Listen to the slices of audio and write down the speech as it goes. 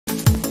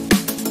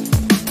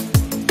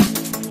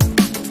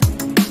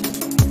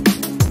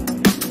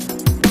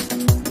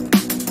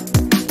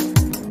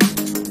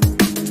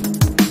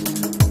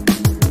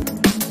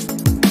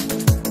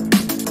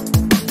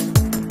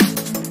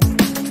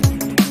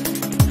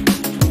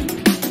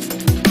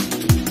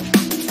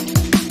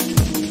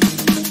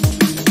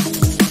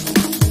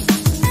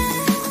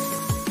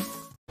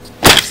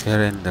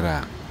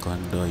serendra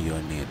condo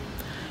unit.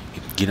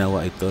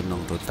 Ginawa ito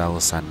noong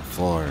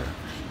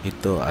 2004.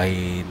 Ito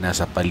ay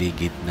nasa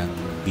paligid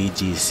ng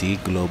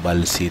BGC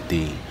Global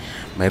City.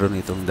 Mayroon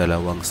itong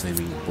dalawang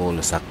swimming pool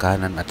sa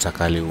kanan at sa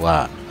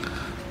kaliwa.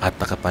 At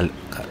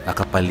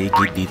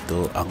nakapaligid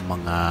dito ang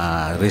mga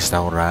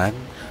restaurant,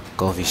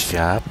 coffee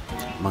shop,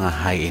 mga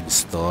high-end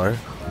store,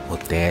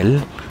 hotel,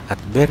 at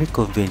very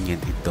convenient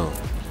ito.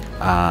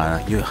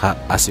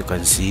 As you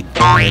can see,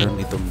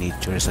 mayroon itong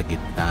nature sa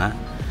gitna.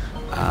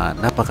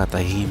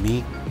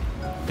 Napakatahimik,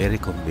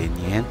 very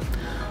convenient,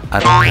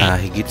 at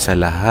higit sa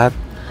lahat,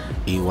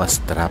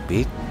 iwas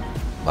traffic,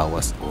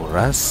 bawas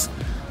oras.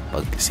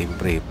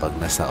 Siyempre, pag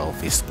nasa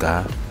office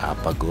ka,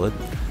 pagod,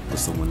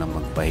 gusto mo na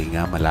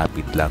magpahinga,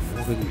 malapit lang,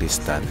 walking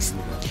distance.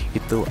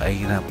 Ito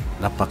ay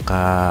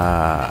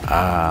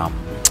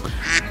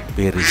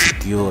very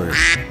secure.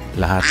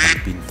 Lahat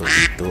ng pinto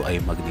dito ay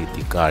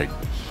magnetic card.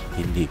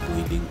 Hindi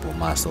pwedeng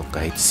pumasok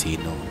kahit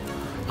sino.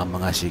 Ang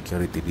mga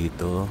security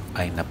dito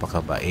ay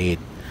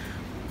napakabait.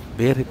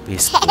 Very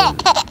peaceful.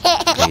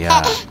 Kaya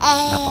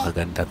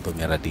napakaganda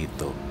tumira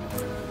dito.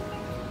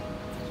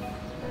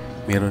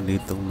 Meron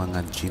ditong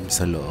mga gym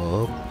sa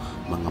loob,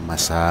 mga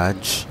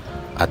massage,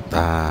 at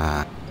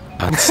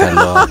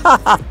salon.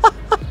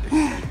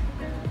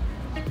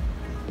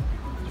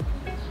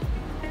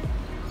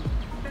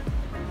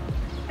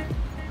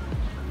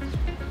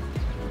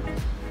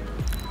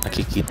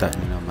 Nakikita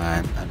niyo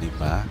naman,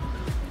 diba?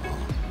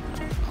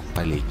 Ang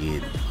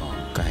paligid,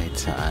 kahit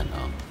saan,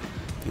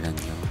 tingnan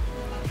niyo.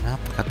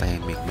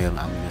 Napakatahimik. Mayroong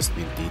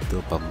amusement dito,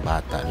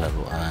 pambata,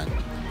 laruan.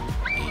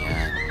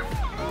 Ayan.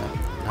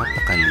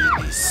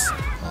 Napakalinis.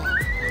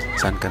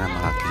 Saan ka na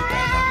makakita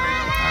ng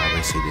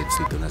residence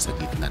dito na sa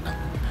gitna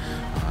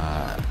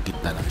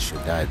ng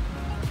syudad.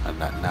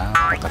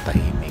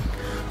 Napakatahimik.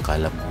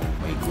 Kala mo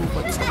may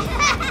gubat sa ganda.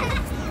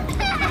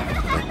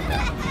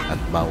 At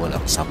bawal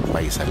ang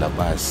sampay sa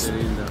labas.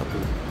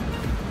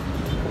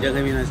 Diyan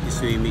kami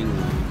nag-swimming.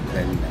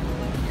 Ganda.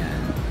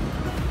 Yan.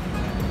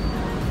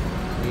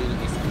 Ayun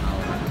ang isang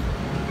aura.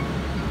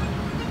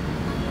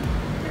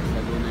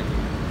 Laguna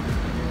din.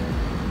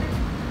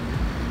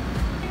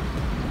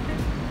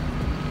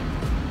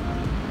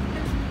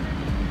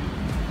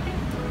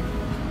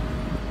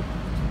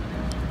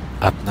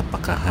 At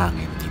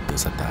napakahangin dito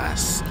sa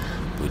taas.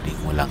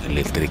 Pwedeng walang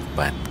electric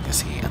fan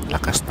kasi ang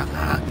lakas ng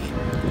hangin.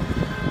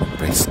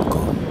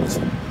 Presko.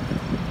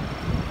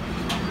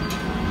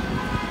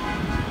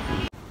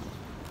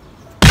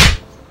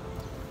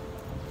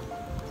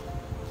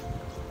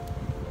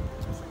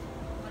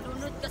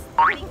 Malunod ka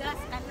sa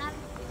tigas, kanal.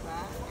 Diba?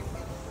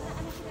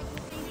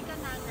 Hindi ka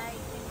nanay.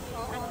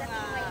 Oo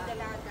nga. May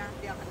dalaga.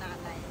 Hindi ako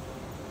nanay.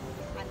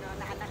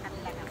 Naanakan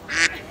lang ako.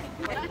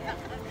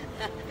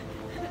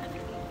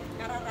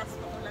 Kararas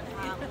ko lang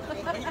ako.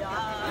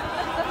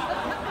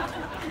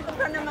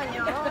 Ano naman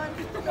yun?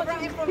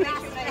 Sobrang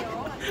information na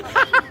yun.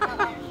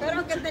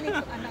 Pero ang ganda nito,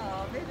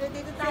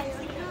 dito tayo.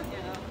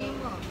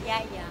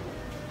 Yaya.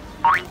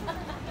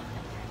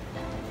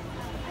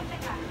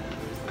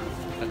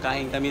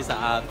 Kakain kami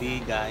sa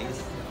Abi,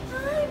 guys.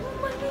 Ay,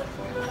 bumalik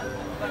ka.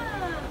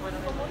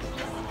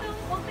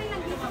 Okay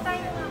lang, dito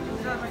tayo na.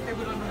 May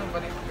table ano ng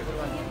balik.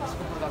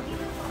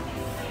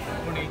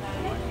 Morning.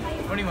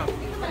 Morning, ma'am.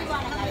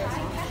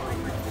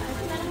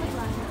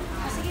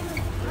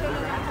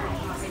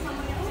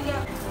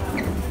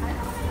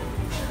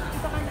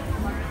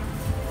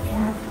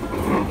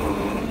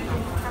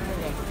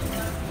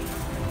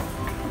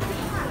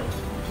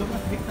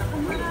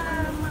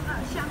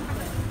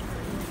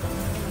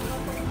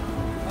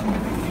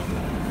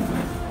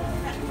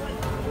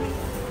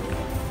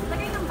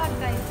 Lagay ng bag,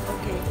 guys.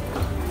 Okay.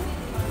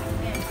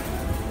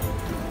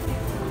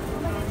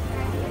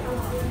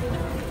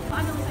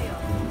 Paano sa'yo?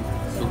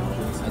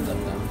 Sugo sa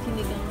gata.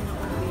 Sinigang na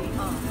OB.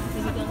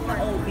 Sinigang na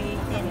OB.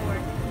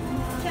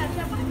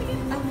 Siya,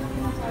 pakibigyan mo.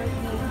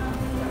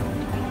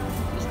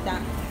 Isda.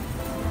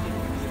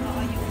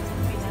 Oo, yung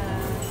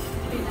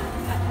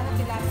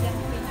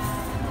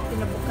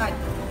pinabukad.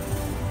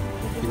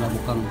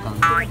 Pinabukang-bukang.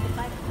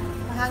 Pinabukad.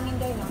 Mahangin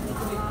din, no?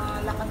 Medyo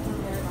malakas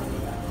yung meron.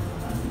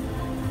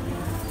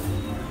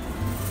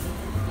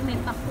 May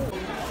papo.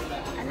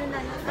 Ano na?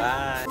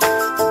 Bye!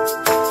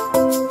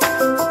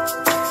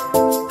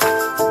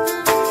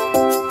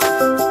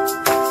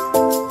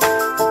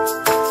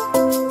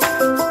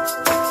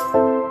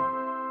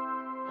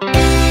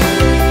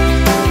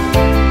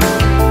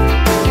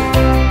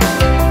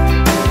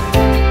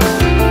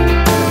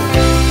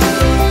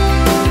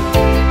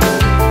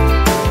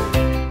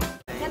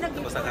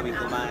 Tapos na kami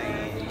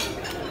kumain.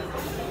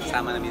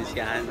 Kasama namin si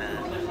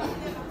Hana.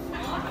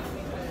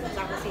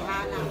 Kasama si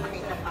Hana,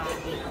 makita pa.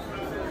 Si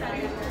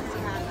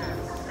Hana.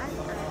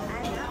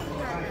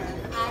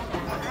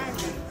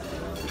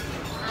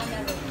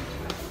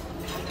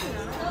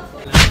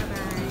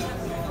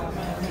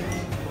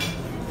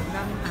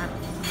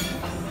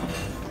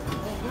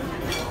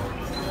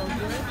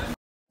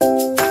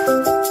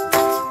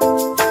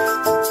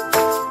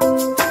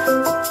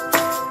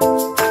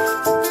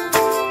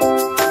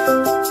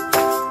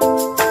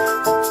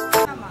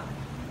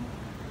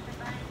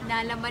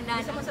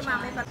 mo sa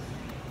mami.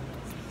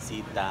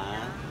 Sita,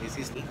 this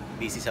is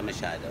busy sa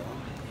masyado.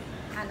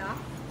 Ano?